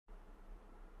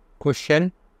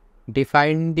Question: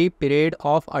 define the period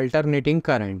of alternating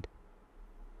current.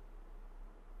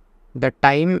 The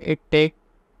time it takes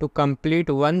to complete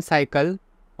one cycle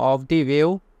of the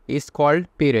wave is called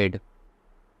period.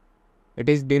 It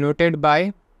is denoted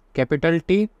by capital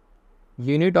T.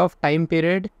 Unit of time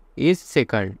period is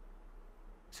second.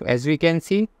 So as we can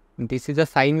see, this is a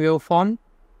sine waveform.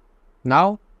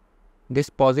 Now this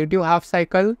positive half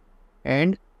cycle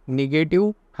and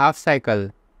negative half cycle,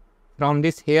 from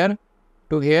this here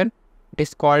to here, it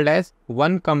is called as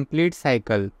one complete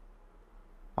cycle.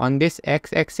 On this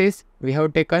x-axis we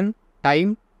have taken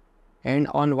time, and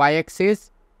on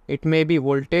y-axis it may be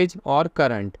voltage or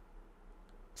current.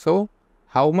 So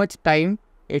how much time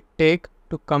it takes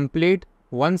to complete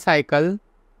one cycle,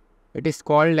 it is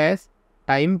called as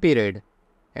time period,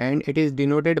 and it is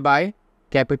denoted by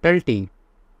capital T.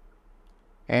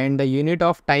 And the unit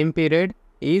of time period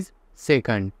is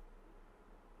second.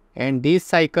 And these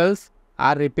cycles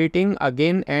are repeating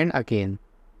again and again.